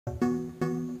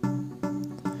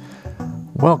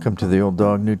Welcome to the Old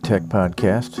Dog New Tech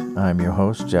Podcast. I'm your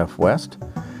host, Jeff West,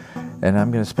 and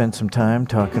I'm going to spend some time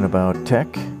talking about tech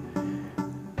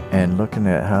and looking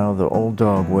at how the old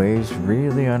dog ways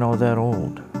really aren't all that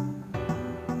old.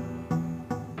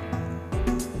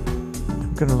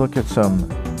 I'm going to look at some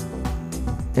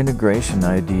integration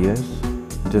ideas,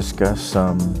 discuss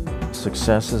some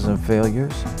successes and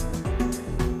failures,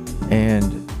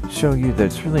 and show you that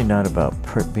it's really not about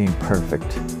being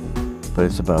perfect, but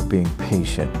it's about being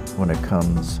patient when it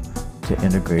comes to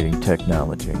integrating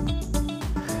technology.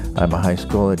 I'm a high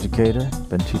school educator,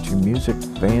 been teaching music,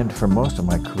 band for most of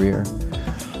my career,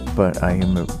 but I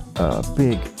am a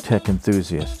big tech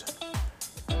enthusiast,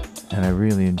 and I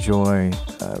really enjoy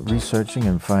researching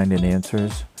and finding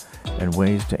answers and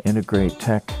ways to integrate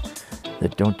tech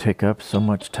that don't take up so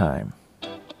much time.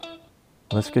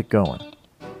 Let's get going.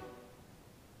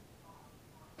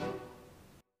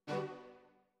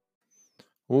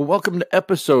 Well, welcome to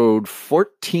episode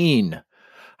 14.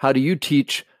 How do you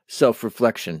teach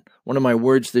self-reflection? One of my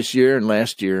words this year and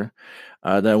last year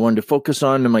that I wanted to focus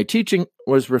on in my teaching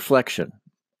was reflection,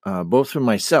 both for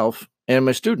myself and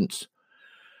my students.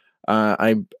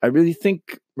 I really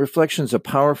think reflection is a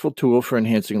powerful tool for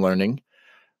enhancing learning,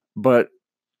 but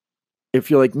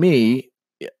if you're like me,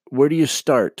 where do you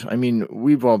start? I mean,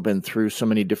 we've all been through so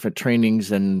many different trainings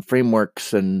and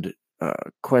frameworks and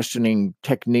questioning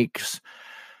techniques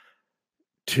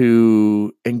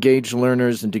to engage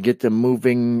learners and to get them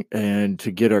moving and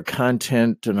to get our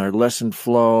content and our lesson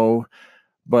flow.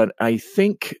 But I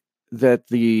think that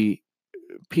the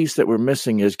piece that we're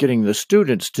missing is getting the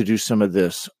students to do some of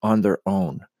this on their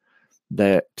own,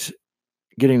 that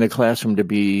getting the classroom to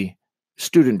be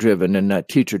student-driven and not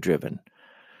teacher-driven.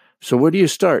 So where do you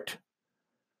start?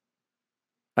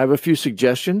 I have a few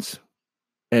suggestions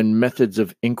and methods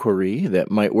of inquiry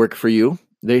that might work for you.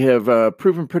 They have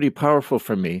proven pretty powerful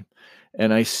for me,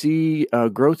 and I see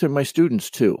growth in my students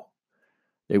too.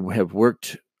 They have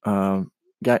worked,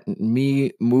 gotten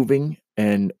me moving,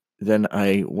 and then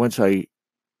once I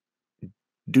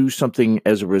do something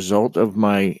as a result of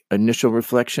my initial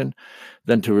reflection,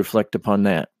 then to reflect upon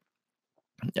that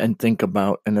and think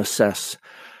about and assess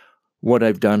what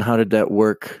I've done. How did that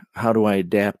work? How do I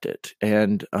adapt it?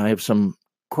 And I have some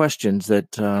questions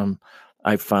that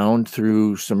I found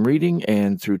through some reading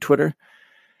and through Twitter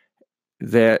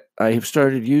that I have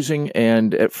started using.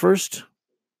 And at first,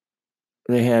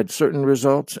 they had certain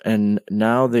results, and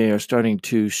now they are starting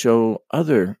to show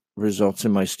other results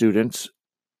in my students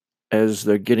as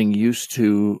they're getting used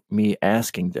to me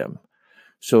asking them.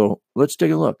 So let's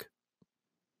take a look.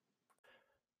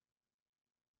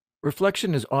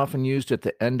 Reflection is often used at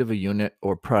the end of a unit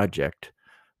or project,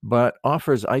 but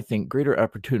offers, I think, greater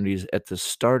opportunities at the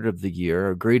start of the year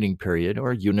or grading period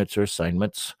or units or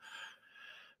assignments.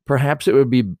 Perhaps it would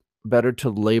be better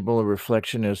to label a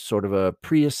reflection as sort of a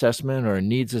pre-assessment or a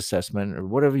needs assessment or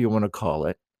whatever you want to call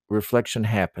it. Reflection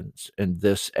happens in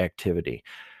this activity.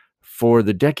 For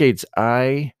the decades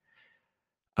I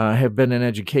have been in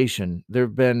education, there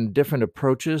have been different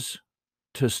approaches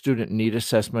to student need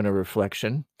assessment or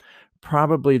reflection.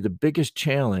 Probably the biggest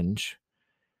challenge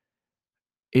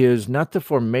is not the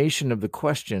formation of the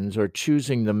questions or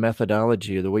choosing the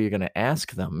methodology or the way you're going to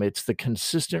ask them. It's the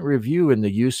consistent review and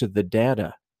the use of the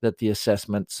data that the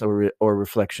assessments or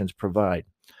reflections provide.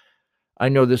 I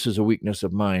know this is a weakness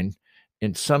of mine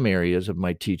in some areas of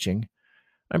my teaching.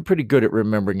 I'm pretty good at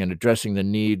remembering and addressing the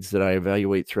needs that I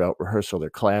evaluate throughout rehearsal or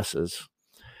classes,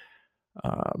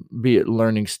 be it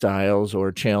learning styles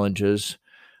or challenges.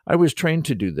 I was trained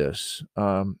to do this.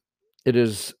 It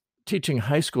is teaching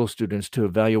high school students to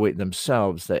evaluate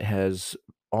themselves that has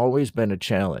always been a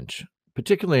challenge,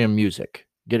 particularly in music,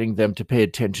 getting them to pay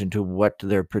attention to what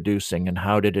they're producing and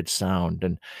how did it sound.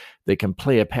 And they can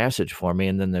play a passage for me,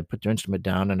 and then they put their instrument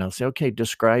down, and I'll say, okay,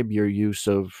 describe your use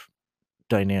of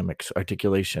dynamics,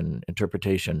 articulation,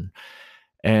 interpretation.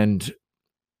 And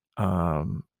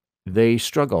they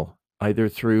struggle either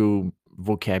through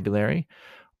vocabulary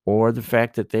or the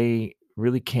fact that they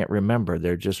really can't remember.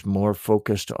 They're just more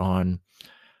focused on,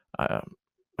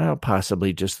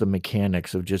 possibly just the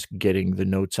mechanics of just getting the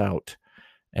notes out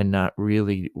and not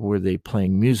really were they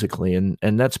playing musically. And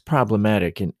that's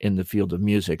problematic in the field of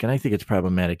music. And I think it's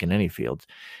problematic in any field.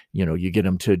 You know, you get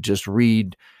them to just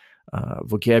read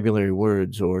vocabulary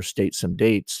words or state some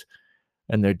dates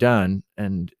and they're done.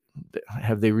 And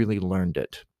have they really learned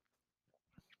it?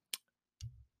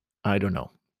 I don't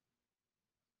know.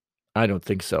 I don't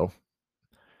think so.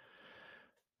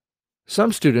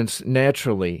 Some students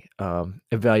naturally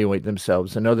evaluate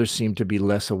themselves, and others seem to be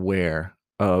less aware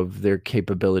of their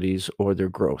capabilities or their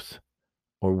growth.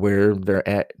 or where they're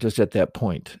at just at that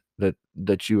point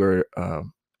that you are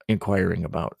inquiring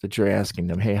about, that you're asking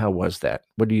them, "Hey, how was that?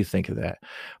 What do you think of that?"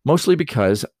 Mostly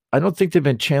because I don't think they've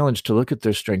been challenged to look at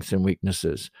their strengths and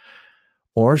weaknesses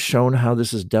or shown how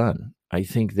this is done. I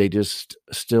think they just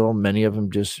still many of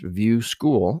them just view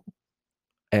school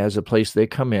as a place they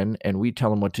come in and we tell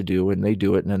them what to do and they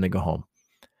do it and then they go home.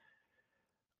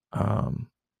 Um,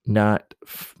 not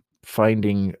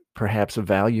finding perhaps a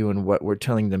value in what we're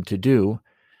telling them to do,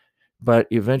 but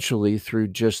eventually through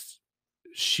just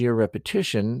sheer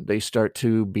repetition, they start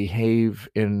to behave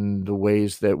in the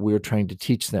ways that we're trying to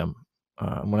teach them.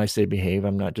 When I say behave,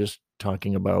 I'm not just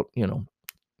talking about,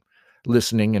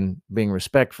 listening and being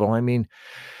respectful. I mean,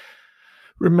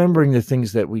 remembering the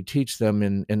things that we teach them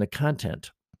in the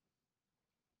content.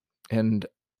 And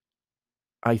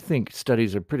I think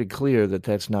studies are pretty clear that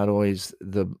that's not always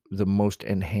the most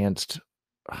enhanced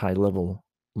high level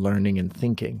learning and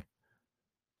thinking.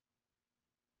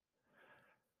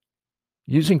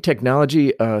 Using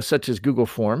technology such as Google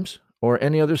Forms or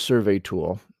any other survey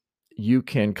tool, you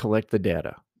can collect the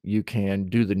data. You can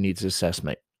do the needs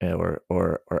assessment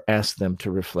or ask them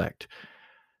to reflect.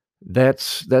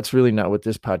 That's really not what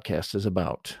this podcast is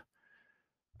about.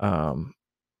 Um,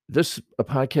 this a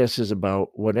podcast is about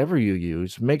whatever you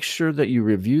use. Make sure that you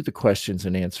review the questions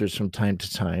and answers from time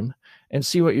to time and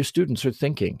see what your students are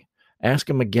thinking. Ask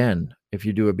them again if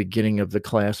you do a beginning of the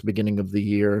class, beginning of the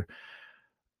year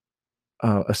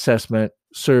assessment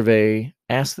survey.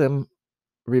 Ask them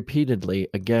repeatedly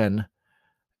again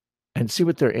and see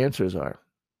what their answers are.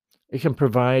 It can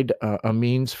provide a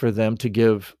means for them to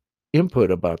give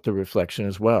input about the reflection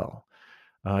as well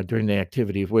during the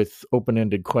activity with open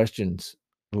ended questions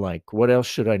like, what else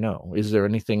should I know? Is there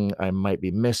anything I might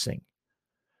be missing?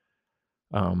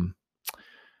 Um,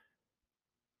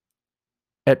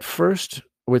 at first,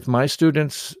 with my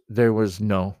students, there was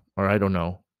no, or I don't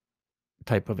know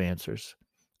type of answers.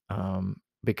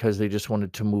 Because they just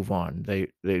wanted to move on.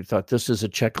 They thought, "This is a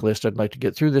checklist. I'd like to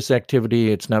get through this activity.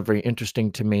 It's not very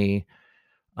interesting to me."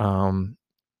 Um,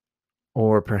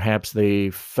 or perhaps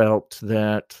they felt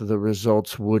that the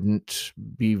results wouldn't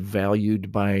be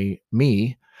valued by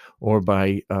me or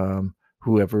by,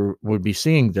 whoever would be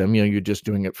seeing them. You're just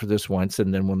doing it for this once,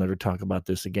 and then we'll never talk about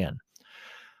this again.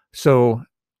 So,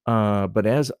 but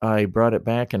as I brought it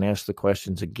back and asked the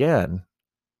questions again,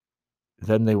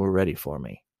 then they were ready for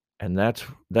me. And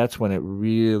that's when it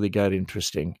really got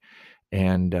interesting,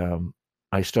 and,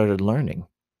 I started learning,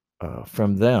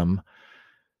 from them,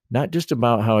 not just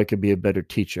about how I could be a better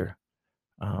teacher,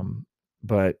 um,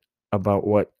 but about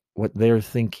what they're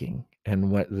thinking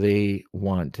and what they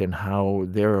want and how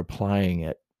they're applying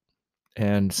it,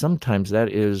 and sometimes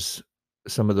that is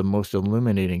some of the most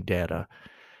illuminating data,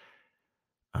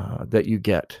 that you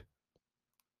get,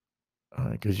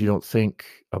 because you don't think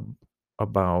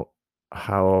about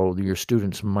how your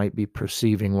students might be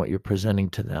perceiving what you're presenting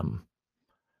to them.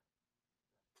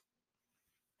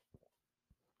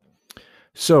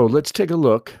 So let's take a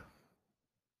look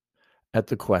at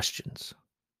the questions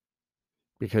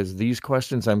because these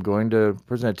questions I'm going to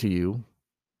present to you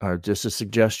are just a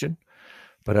suggestion,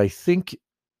 but I think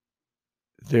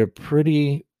they're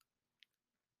pretty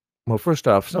well. First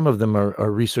off, some of them are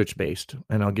research based,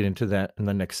 and I'll get into that in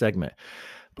the next segment.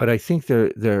 But I think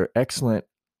they're excellent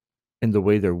in the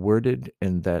way they're worded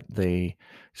and that they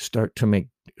start to make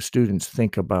students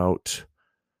think about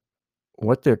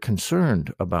what they're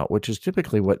concerned about, which is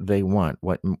typically what they want,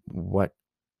 what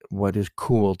is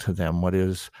cool to them, what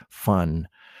is fun.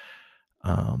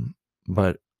 Um,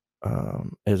 but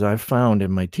as I've found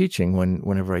in my teaching,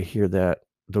 whenever I hear that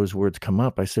those words come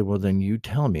up, I say, "Well, then you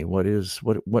tell me what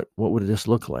would this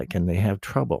look like?" And they have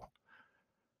trouble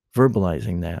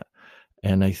verbalizing that.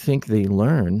 And I think they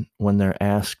learn when they're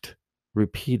asked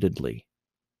repeatedly,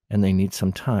 and they need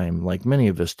some time, like many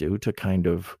of us do, to kind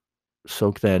of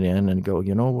soak that in and go,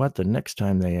 you know what? The next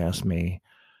time they ask me,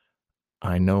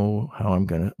 I know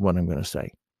what I'm gonna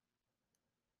say.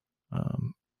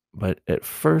 Um, but at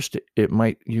first,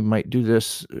 you might do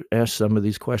this, ask some of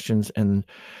these questions, and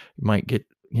you might get,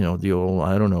 the old,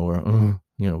 I don't know,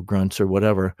 or, grunts or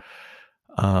whatever,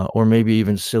 or maybe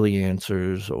even silly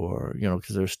answers, or,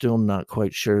 because they're still not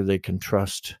quite sure they can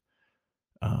trust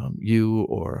you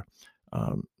or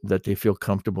that they feel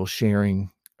comfortable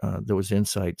sharing those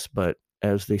insights. But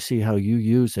as they see how you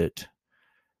use it,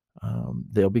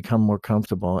 they'll become more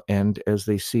comfortable. And as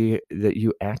they see that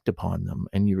you act upon them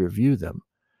and you review them,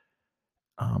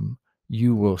 um,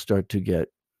 you will start to get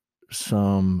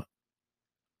some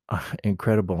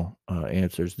incredible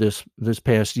answers. This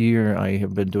past year, I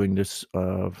have been doing this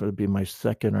for be my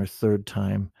second or third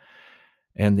time,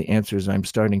 and the answers I'm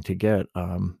starting to get,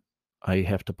 I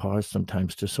have to pause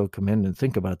sometimes to soak them in and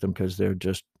think about them because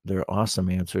they're awesome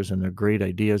answers and they're great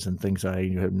ideas and things I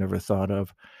have never thought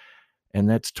of. And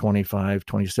that's 25,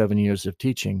 27 years of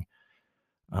teaching.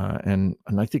 And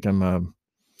I think I'm a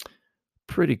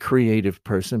pretty creative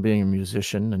person, being a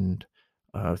musician, and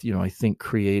I think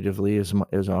creatively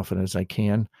as often as I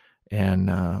can. And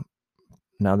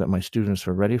now that my students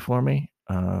are ready for me,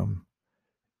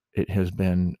 it has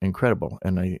been incredible.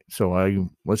 And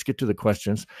let's get to the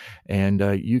questions, and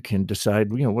you can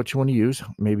decide, what you want to use.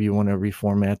 Maybe you want to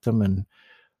reformat them,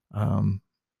 and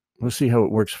we'll see how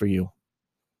it works for you.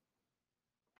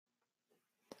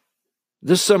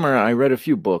 This summer, I read a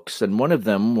few books, and one of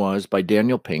them was by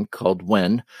Daniel Pink called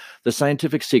When: The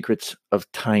Scientific Secrets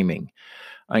of Timing.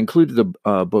 I included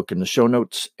the book in the show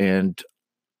notes, and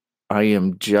I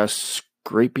am just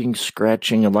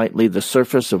scratching lightly the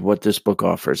surface of what this book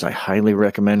offers. I highly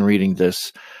recommend reading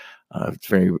this. It's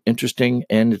very interesting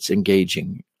and it's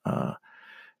engaging.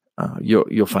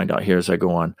 You'll find out here as I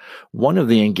go on. One of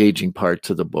the engaging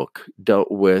parts of the book dealt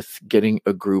with getting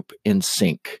a group in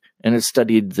sync, and it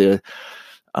studied the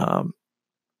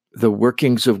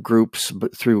workings of groups,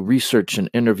 but through research and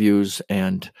interviews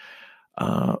and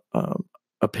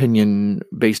opinion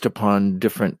based upon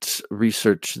different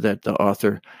research that the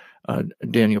author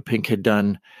Daniel Pink had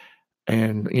done,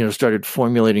 and started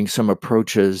formulating some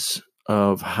approaches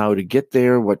of how to get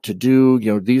there, what to do.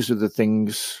 These are the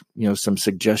things, some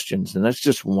suggestions, and that's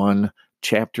just one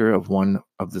chapter of one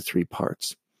of the 3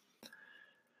 parts.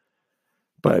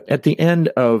 But at the end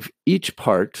of each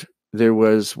part, there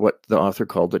was what the author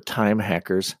called the Time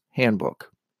Hacker's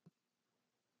Handbook.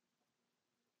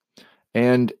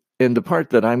 And in the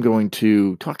part that I'm going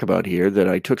to talk about here, that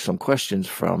I took some questions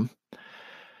from,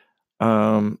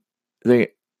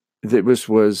 this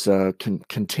was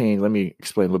contained, let me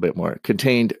explain a little bit more,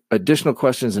 contained additional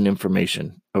questions and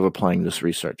information of applying this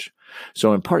research.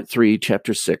 So in part 3,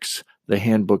 chapter 6, the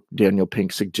handbook, Daniel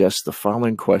Pink suggests the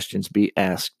following questions be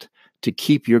asked to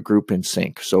keep your group in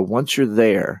sync. So once you're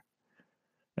there,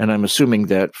 and I'm assuming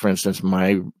that, for instance,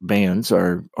 my bands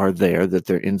are there, that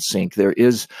they're in sync. There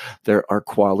are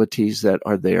qualities that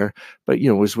are there, but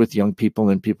as with young people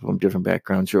and people from different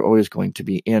backgrounds, you're always going to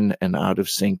be in and out of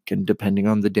sync, and depending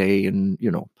on the day, and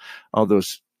all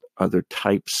those other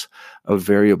types of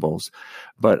variables.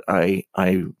 But I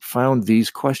found these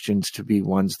questions to be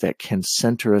ones that can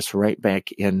center us right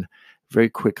back in very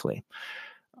quickly.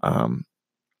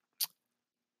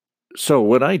 So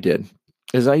what I did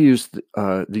is I used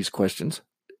these questions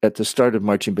at the start of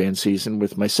marching band season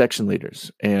with my section leaders,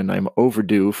 and I'm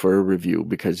overdue for a review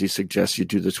because he suggests you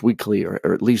do this weekly or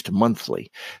at least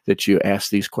monthly, that you ask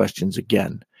these questions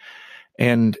again.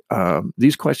 And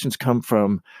these questions come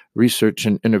from research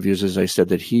and interviews, as I said,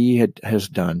 that he has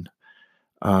done.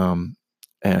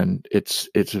 And it's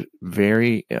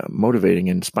very motivating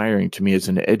and inspiring to me as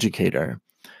an educator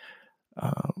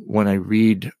when I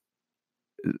read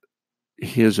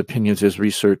his opinions, the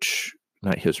research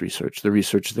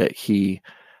that he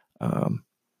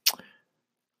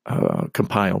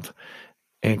compiled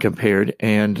and compared.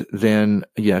 And then,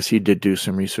 yes, he did do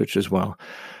some research as well.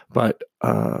 But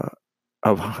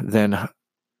then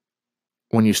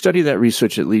when you study that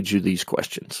research, it leads you these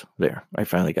questions. There, I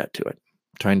finally got to it.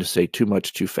 I'm trying to say too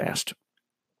much too fast.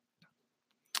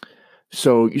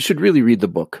 So you should really read the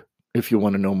book if you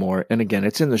want to know more. And again,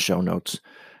 it's in the show notes.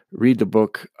 Read the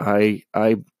book. I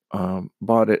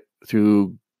bought it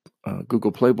through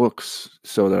Google Play Books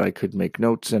so that I could make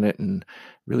notes in it. And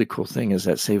really cool thing is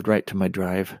that saved right to my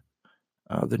drive,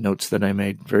 the notes that I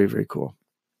made. Very, very cool.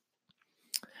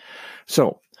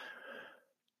 So,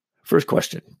 first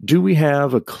question, do we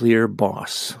have a clear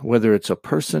boss, whether it's a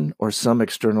person or some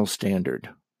external standard?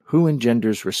 Who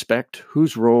engenders respect,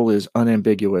 whose role is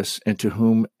unambiguous, and to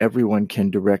whom everyone can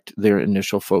direct their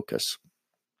initial focus?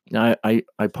 Now, I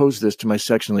pose this to my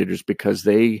section leaders because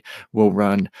they will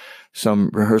run some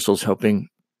rehearsals helping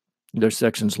their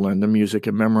sections learn the music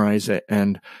and memorize it,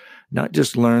 and not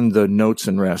just learn the notes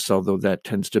and rests, although that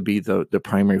tends to be the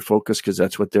primary focus because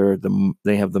that's what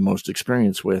they have the most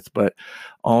experience with, but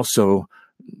also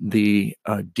the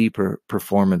deeper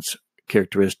performance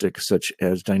characteristics such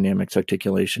as dynamics,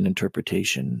 articulation,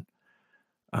 interpretation,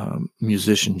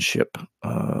 musicianship,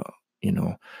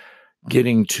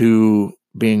 getting to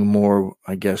being more,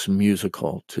 I guess,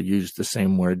 musical, to use the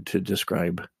same word to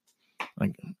describe.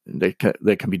 Like they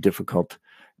can be difficult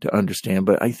to understand,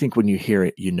 but I think when you hear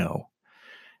it, you know.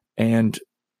 And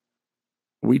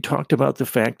we talked about the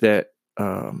fact that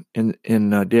in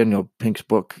Daniel Pink's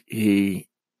book, he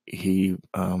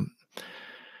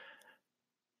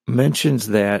mentions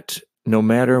that no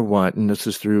matter what, and this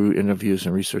is through interviews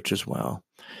and research as well,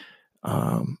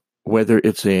 whether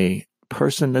it's a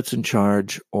person that's in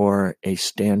charge or a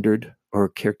standard or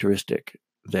characteristic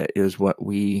that is what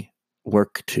we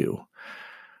work to,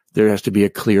 there has to be a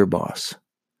clear boss.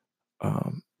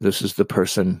 This is the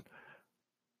person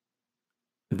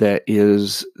that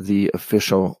is the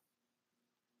official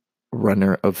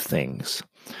runner of things.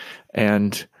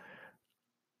 And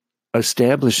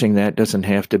establishing that doesn't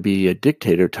have to be a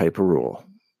dictator type of rule.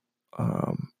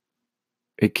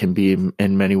 It can be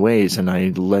in many ways, and I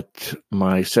let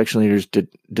my section leaders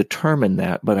determine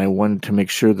that, but I wanted to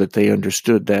make sure that they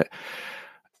understood that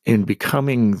in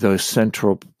becoming the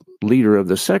central leader of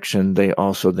the section, they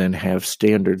also then have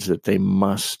standards that they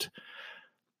must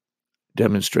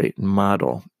demonstrate and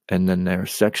model, and then their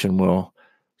section will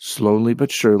slowly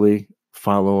but surely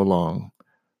follow along,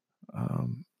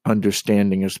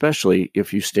 understanding, especially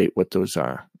if you state what those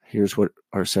are. Here's what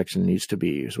our section needs to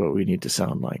be. Here's what we need to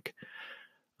sound like.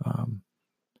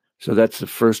 So that's the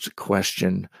first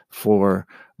question for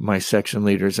my section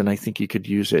leaders, and I think you could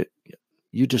use it.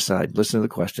 You decide. Listen to the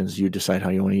questions. You decide how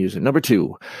you want to use it. Number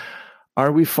 2,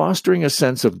 are we fostering a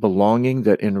sense of belonging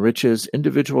that enriches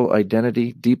individual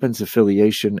identity, deepens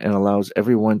affiliation, and allows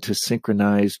everyone to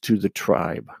synchronize to the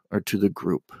tribe or to the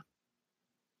group?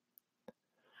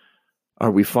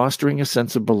 Are we fostering a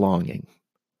sense of belonging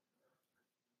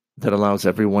that allows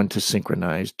everyone to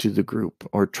synchronize to the group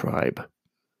or tribe?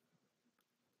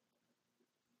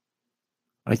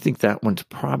 I think that one's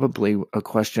probably a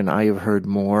question I have heard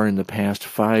more in the past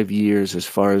 5 years as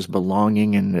far as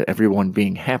belonging and everyone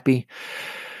being happy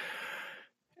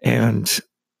and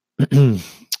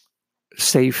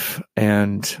safe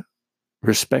and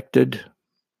respected.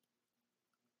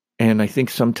 And I think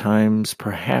sometimes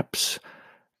perhaps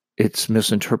it's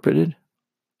misinterpreted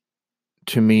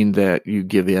to mean that you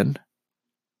give in.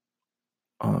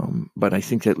 But I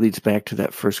think that leads back to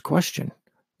that first question.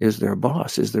 Is there a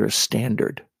boss? Is there a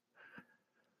standard?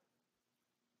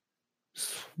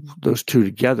 Those two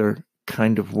together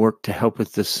kind of work to help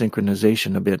with this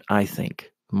synchronization a bit, I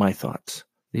think. My thoughts.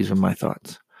 These are my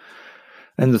thoughts.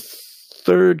 And the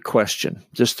third question,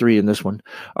 just 3 in this one,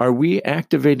 are we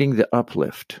activating the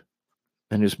uplift?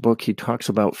 In his book, he talks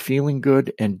about feeling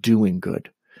good and doing good,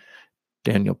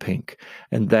 Daniel Pink,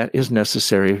 and that is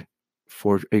necessary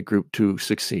for a group to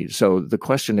succeed. So the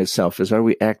question itself is, are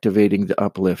we activating the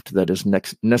uplift that is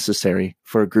necessary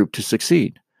for a group to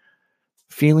succeed?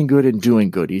 Feeling good and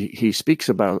doing good. He speaks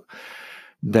about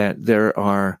that there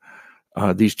are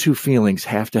these two feelings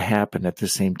have to happen at the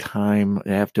same time.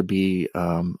 They have to be,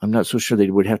 I'm not so sure they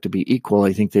would have to be equal.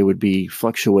 I think they would be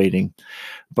fluctuating.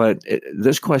 But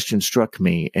this question struck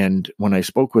me. And when I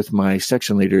spoke with my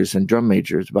section leaders and drum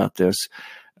majors about this,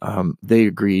 they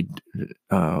agreed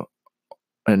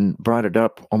and brought it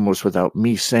up almost without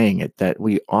me saying it, that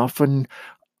we often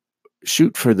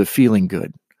shoot for the feeling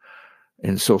good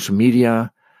in social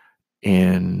media,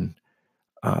 in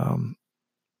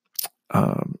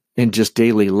just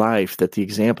daily life, that the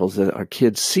examples that our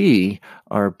kids see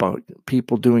are about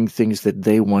people doing things that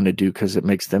they want to do because it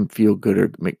makes them feel good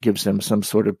or gives them some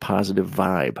sort of positive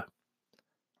vibe.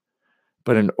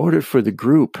 But in order for the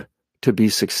group to be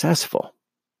successful,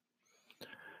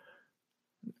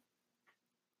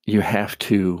 you have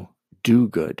to do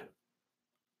good.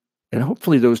 And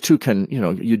hopefully those two can,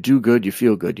 you do good, you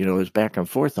feel good, there's back and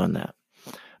forth on that.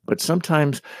 But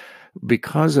sometimes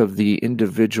because of the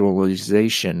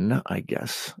individualization, I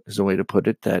guess, is a way to put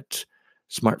it, that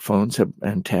smartphones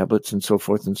and tablets and so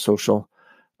forth and social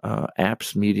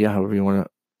apps, media, however you want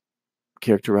to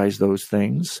characterize those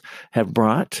things, have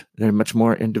brought, they're much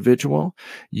more individual.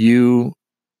 You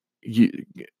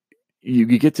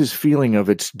get this feeling of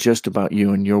it's just about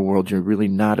you and your world. You're really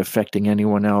not affecting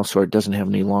anyone else, or it doesn't have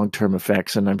any long-term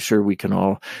effects. And I'm sure we can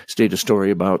all state a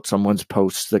story about someone's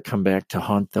posts that come back to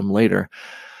haunt them later,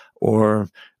 or,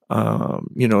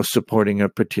 supporting a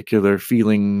particular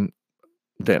feeling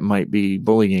that might be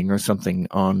bullying or something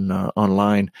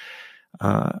online.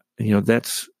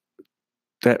 That's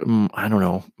that. I don't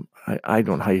know. I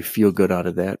don't know how you feel good out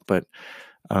of that, but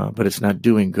it's not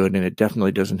doing good, and it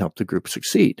definitely doesn't help the group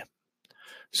succeed.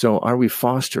 So are we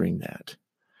fostering that?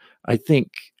 I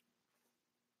think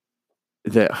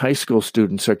that high school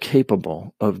students are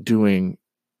capable of doing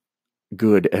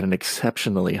good at an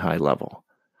exceptionally high level.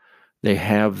 They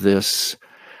have this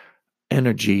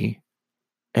energy,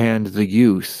 and the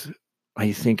youth,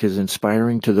 I think, is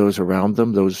inspiring to those around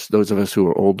them, those of us who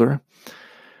are older.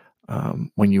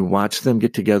 When you watch them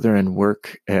get together and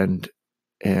work and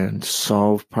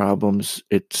solve problems,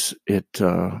 I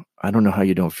don't know how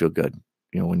you don't feel good.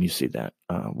 when you see that,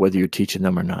 whether you're teaching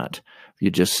them or not. If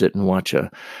you just sit and watch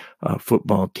a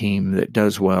football team that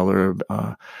does well, or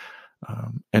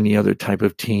any other type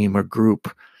of team or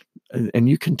group, and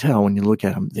you can tell when you look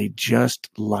at them, they just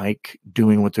like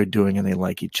doing what they're doing, and they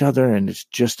like each other, and it's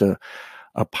just a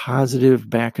positive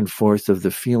back and forth of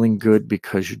the feeling good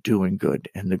because you're doing good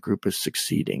and the group is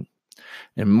succeeding.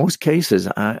 In most cases,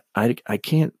 I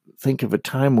can't think of a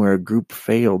time where a group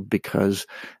failed because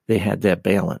they had that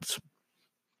balance.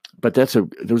 But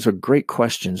those are great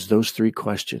questions. Those 3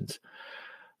 questions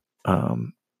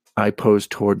I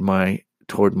posed toward my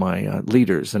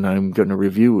leaders, and I'm going to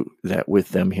review that with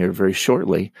them here very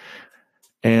shortly.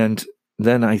 And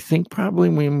then I think probably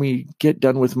when we get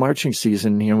done with marching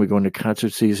season, we go into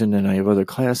concert season, and I have other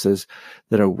classes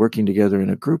that are working together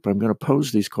in a group, I'm going to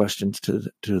pose these questions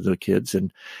to the kids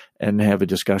and have a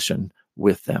discussion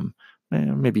with them,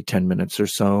 maybe 10 minutes or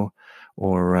so,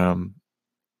 or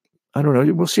I don't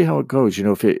know. We'll see how it goes.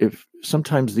 If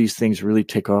sometimes these things really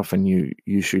take off, and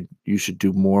you should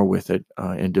do more with it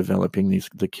in developing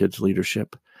the kids'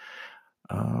 leadership.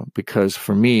 Because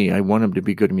for me, I want them to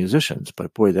be good musicians,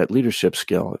 but boy, that leadership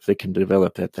skill, if they can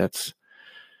develop that,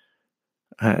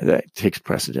 that takes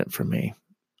precedent for me.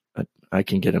 I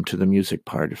can get them to the music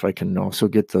part. If I can also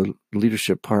get the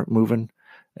leadership part moving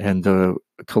and the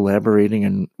collaborating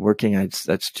and working, that's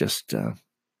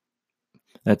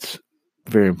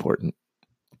very important.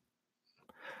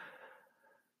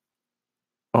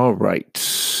 All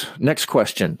right. Next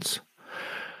questions.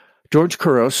 George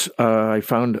Couros, I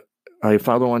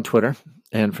follow on Twitter,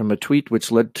 and from a tweet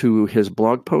which led to his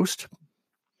blog post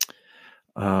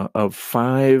of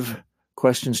 5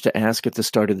 questions to ask at the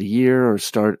start of the year or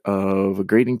start of a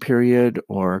grading period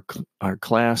or our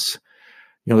class.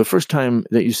 The first time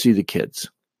that you see the kids,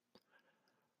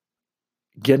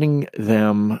 getting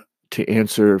them to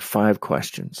answer 5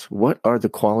 questions. What are the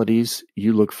qualities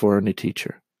you look for in a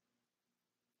teacher?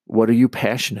 What are you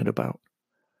passionate about?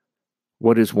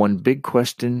 What is one big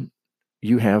question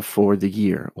you have for the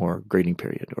year or grading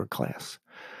period or class?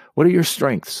 What are your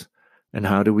strengths, and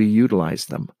how do we utilize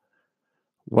them?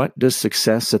 What does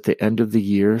success at the end of the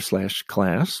year /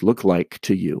 class look like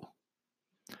to you?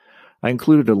 I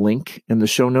included a link in the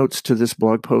show notes to this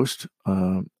blog post.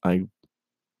 It's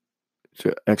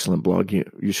an excellent blog.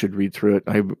 You should read through it.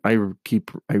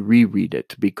 I reread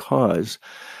it because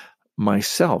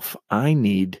myself, I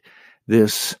need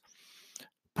this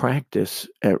practice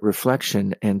at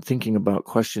reflection and thinking about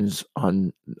questions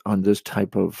on this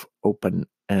type of open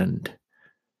end.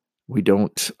 I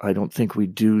don't think we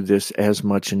do this as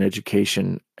much in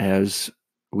education as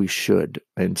we should.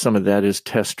 And some of that is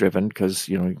test driven because,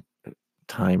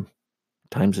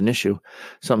 time's an issue.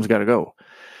 Something's got to go.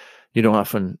 You don't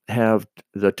often have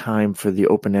the time for the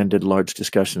open-ended large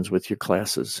discussions with your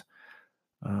classes.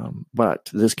 But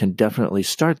this can definitely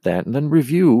start that, and then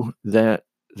review that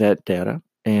data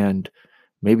and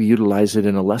maybe utilize it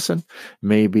in a lesson,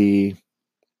 maybe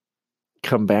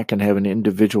come back and have an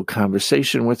individual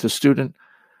conversation with the student,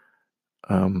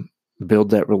 build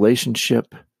that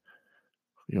relationship.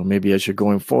 Maybe as you're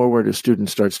going forward, a student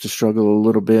starts to struggle a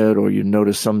little bit, or you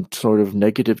notice some sort of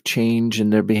negative change in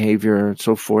their behavior and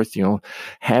so forth.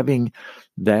 Having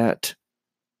that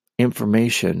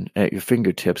information at your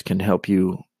fingertips can help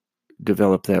you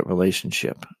develop that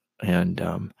relationship. And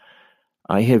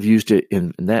I have used it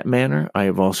in that manner. I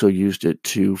have also used it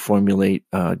to formulate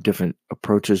different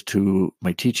approaches to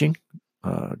my teaching,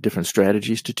 different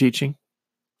strategies to teaching.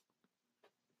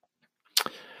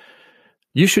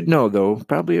 You should know, though,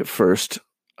 probably at first,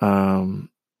 they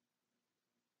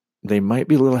might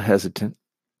be a little hesitant.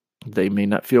 They may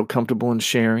not feel comfortable in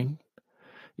sharing,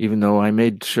 even though I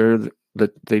made sure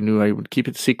that they knew I would keep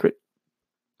it secret.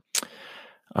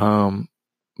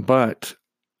 But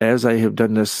as I have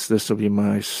done this will be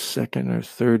my 2nd or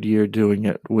 3rd year doing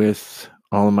it with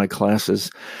all of my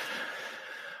classes,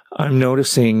 I'm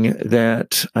noticing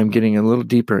that I'm getting a little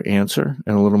deeper answer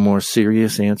and a little more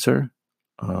serious answer.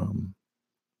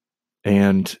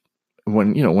 And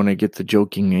when I get the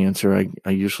joking answer, I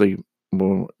usually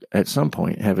will at some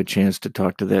point have a chance to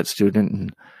talk to that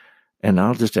student, and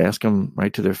I'll just ask them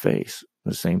right to their face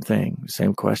the same thing, the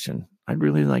same question. I'd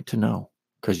really like to know,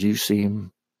 because you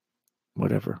seem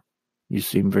whatever. You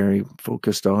seem very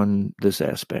focused on this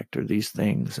aspect or these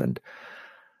things, and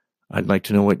I'd like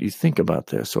to know what you think about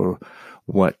this, or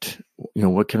what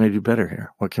can I do better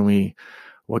here? What can we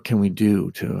do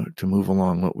to move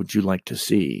along? What would you like to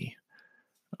see?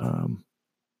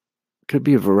 Could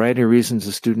be a variety of reasons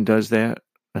a student does that.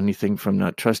 Anything from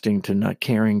not trusting to not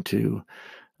caring to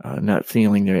not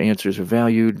feeling their answers are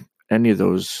valued. Any of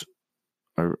those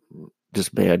are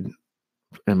just bad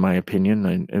in my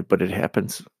opinion, but it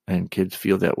happens, and kids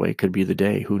feel that way. Could be the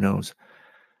day, who knows?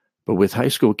 But with high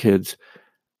school kids,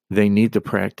 they need the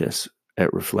practice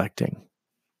at reflecting.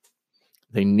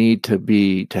 They need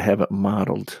to have it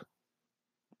modeled,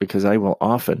 because I will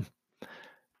often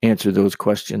answer those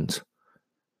questions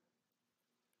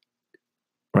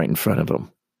right in front of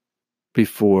them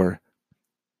before.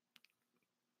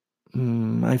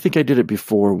 I think I did it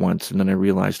before once, and then I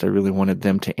realized I really wanted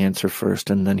them to answer first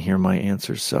and then hear my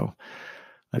answers. So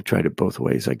I've tried it both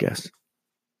ways, I guess.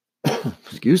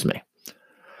 Excuse me.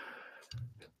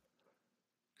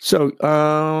 So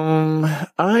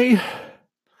I'm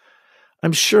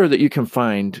sure that you can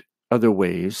find other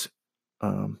ways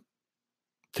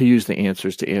to use the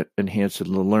answers to enhance the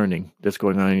learning that's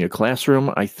going on in your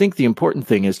classroom. I think the important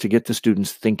thing is to get the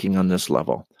students thinking on this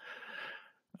level.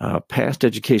 Past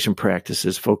education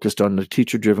practices focused on the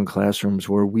teacher-driven classrooms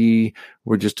where we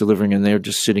were just delivering and they're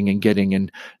just sitting and getting.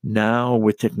 And now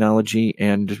with technology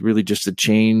and really just a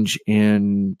change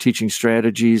in teaching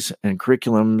strategies and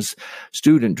curriculums,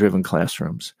 student-driven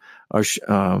classrooms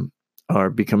are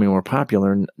becoming more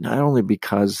popular, not only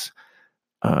because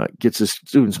gets the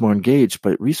students more engaged,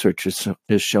 but research is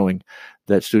showing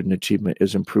that student achievement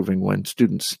is improving when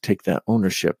students take that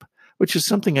ownership, which is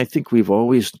something I think we've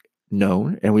always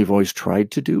known and we've always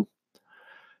tried to do.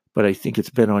 But I think it's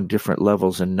been on different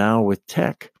levels. And now with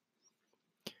tech,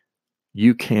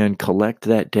 you can collect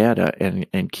that data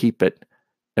and keep it.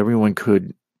 Everyone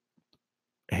could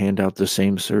hand out the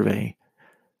same survey,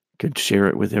 could share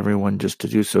it with everyone just to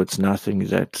do so. It's nothing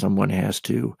that someone has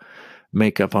to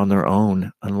make up on their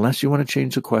own, unless you want to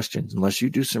change the questions, unless you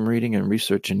do some reading and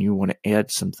research and you want to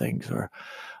add some things, or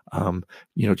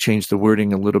change the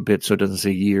wording a little bit so it doesn't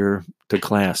say year to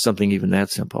class, something even that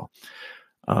simple.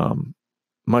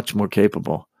 Much more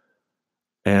capable.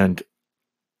 And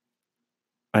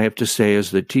I have to say,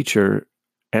 as the teacher,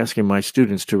 asking my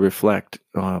students to reflect,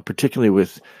 particularly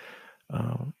with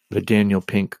the Daniel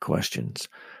Pink questions,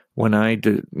 when I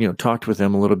talked with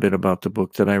them a little bit about the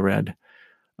book that I read,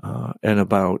 and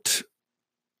about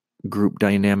group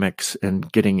dynamics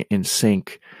and getting in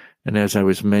sync. And as I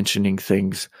was mentioning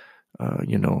things,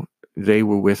 they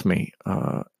were with me.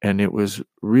 And it was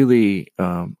really,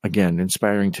 again,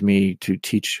 inspiring to me to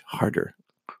teach harder,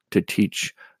 to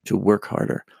work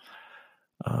harder.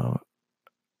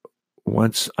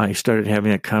 Once I started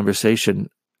having a conversation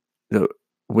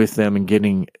with them and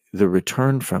getting the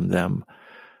return from them,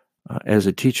 as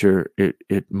a teacher,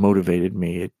 it motivated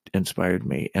me, it inspired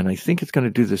me. And I think it's going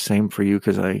to do the same for you,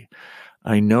 because I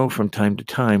know from time to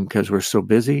time, because we're so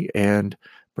busy and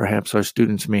perhaps our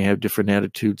students may have different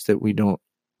attitudes that we don't,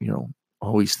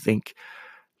 always think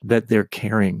that they're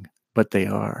caring, but they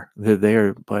are. They're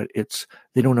there, but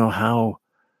they don't know how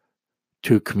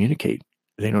to communicate.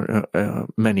 They don't know,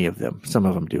 many of them, some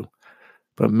of them do.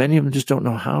 But many of them just don't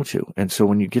know how to. And so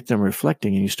when you get them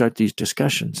reflecting and you start these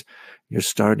discussions,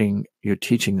 you're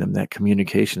teaching them that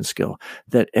communication skill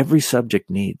that every subject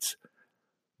needs.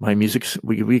 My music,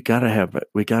 we gotta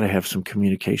have some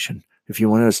communication. If you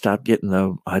want to stop getting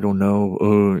the, I don't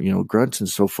know, grunts and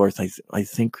so forth, I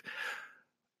think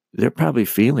they're probably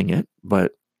feeling it,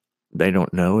 but they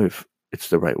don't know if it's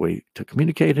the right way to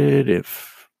communicate it.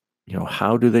 If,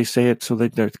 how do they say it so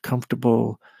that they're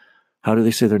comfortable? How do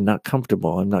they say they're not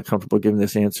comfortable? I'm not comfortable giving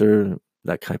this answer,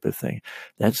 that type of thing.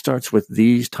 That starts with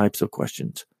these types of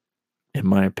questions, in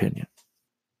my opinion.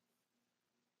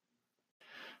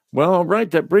 Well, all right,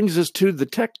 that brings us to the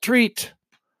tech treat,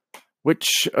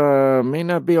 which may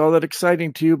not be all that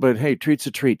exciting to you, but hey, treat's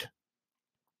a treat.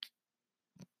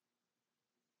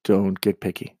 Don't get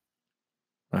picky.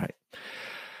 All right.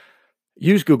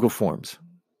 Use Google Forms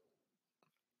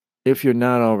if you're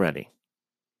not already.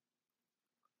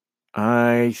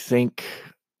 I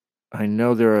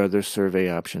know there are other survey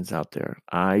options out there.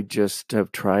 I just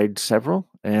have tried several,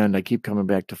 and I keep coming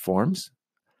back to Forms.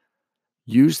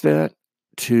 Use that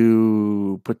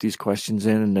to put these questions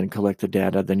in and then collect the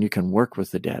data. Then you can work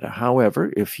with the data.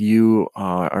 However, if you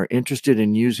are interested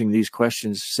in using these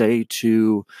questions, say,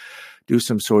 to do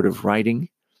some sort of writing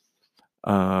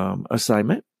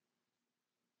assignment,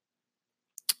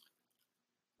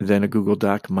 then a Google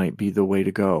Doc might be the way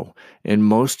to go. In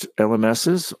most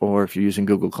LMSs, or if you're using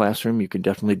Google Classroom, you can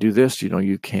definitely do this.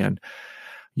 You can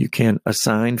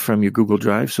assign from your Google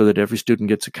Drive so that every student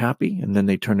gets a copy, and then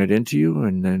they turn it into you,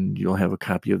 and then you'll have a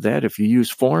copy of that. If you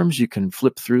use Forms, you can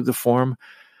flip through the form.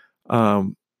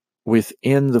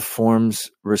 Within the Forms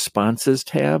Responses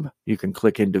tab, you can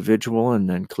click Individual and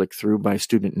then click through by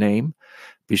student name.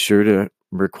 Be sure to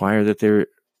require that they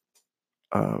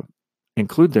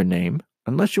include their name,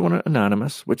 unless you want it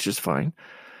anonymous, which is fine.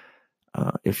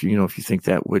 if you think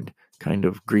that would kind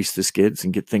of grease the skids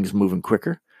and get things moving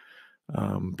quicker.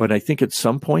 But I think at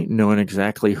some point, knowing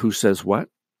exactly who says what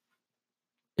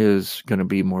is going to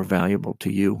be more valuable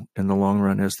to you in the long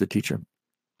run as the teacher.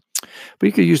 But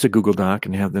you could use a Google Doc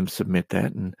and have them submit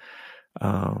that and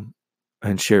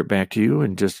share it back to you,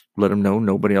 and just let them know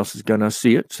nobody else is going to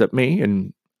see it except me.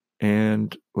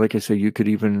 And like I say, you could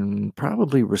even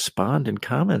probably respond in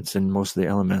comments in most of the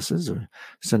LMSs, or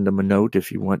send them a note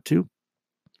if you want to.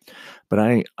 But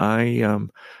I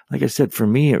like I said, for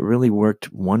me, it really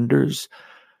worked wonders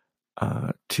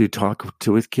to talk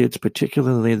with kids,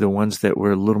 particularly the ones that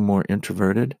were a little more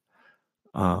introverted,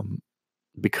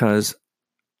 because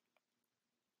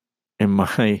in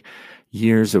my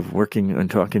years of working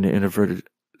and talking to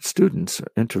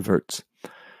introverts,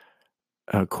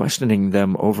 questioning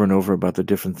them over and over about the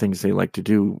different things they like to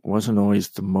do wasn't always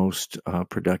the most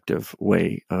productive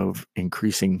way of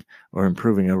increasing or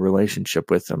improving a relationship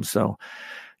with them. So,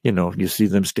 you see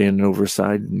them standing over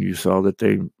side, and you saw that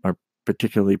they are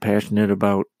particularly passionate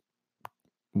about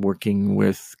working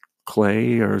with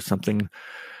clay or something,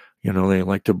 they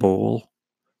like to bowl,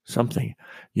 something.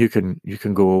 You can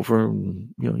go over,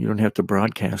 and you don't have to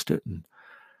broadcast it,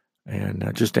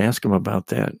 and just ask them about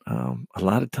that. A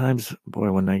lot of times,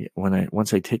 boy,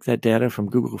 once I take that data from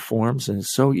Google Forms, and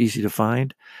it's so easy to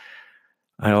find,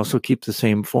 I also keep the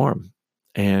same form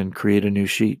and create a new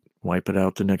sheet, wipe it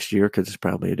out the next year, because it's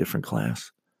probably a different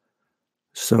class.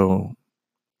 So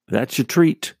that's your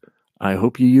treat. I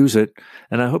hope you use it.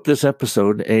 And I hope this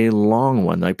episode, a long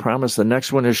one. I promise the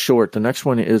next one is short. The next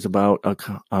one is about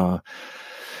one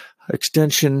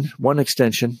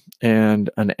extension and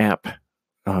an app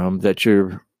that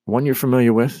you're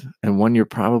familiar with, and one you're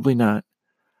probably not.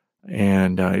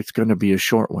 And it's going to be a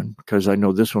short one, because I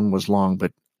know this one was long,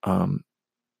 but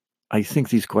I think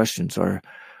these questions are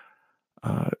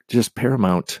just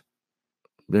paramount.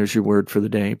 There's your word for the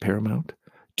day, paramount,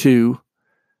 to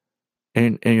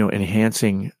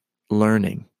enhancing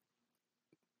learning,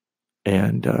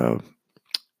 and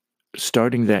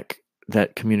starting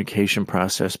that communication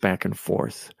process back and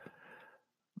forth.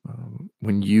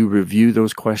 When you review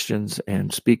those questions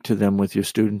and speak to them with your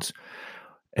students,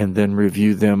 and then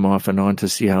review them off and on to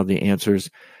see how the answers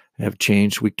have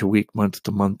changed week to week, month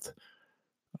to month,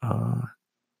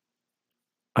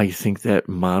 I think that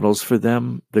models for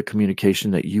them the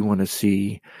communication that you want to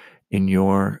see in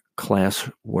your class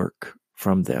work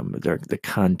from them, the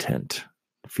content.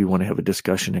 If you want to have a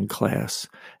discussion in class,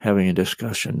 having a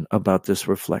discussion about this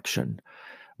reflection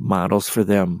models for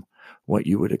them what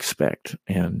you would expect.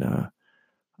 And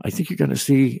I think you're going to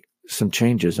see some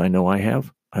changes. I know I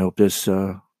have. I hope this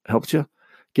helps you.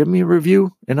 Give me a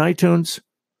review in iTunes.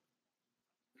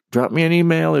 Drop me an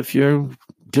email if you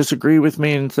disagree with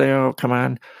me and say, oh, come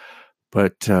on.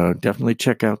 But definitely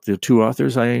check out the 2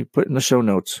 authors I put in the show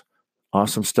notes.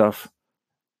 Awesome stuff.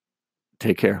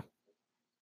 Take care.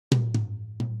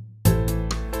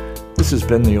 This has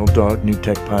been the Old Dog New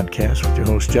Tech Podcast with your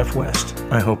host, Jeff West.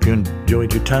 I hope you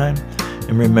enjoyed your time.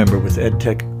 And remember, with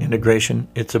EdTech integration,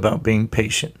 it's about being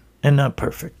patient and not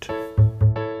perfect.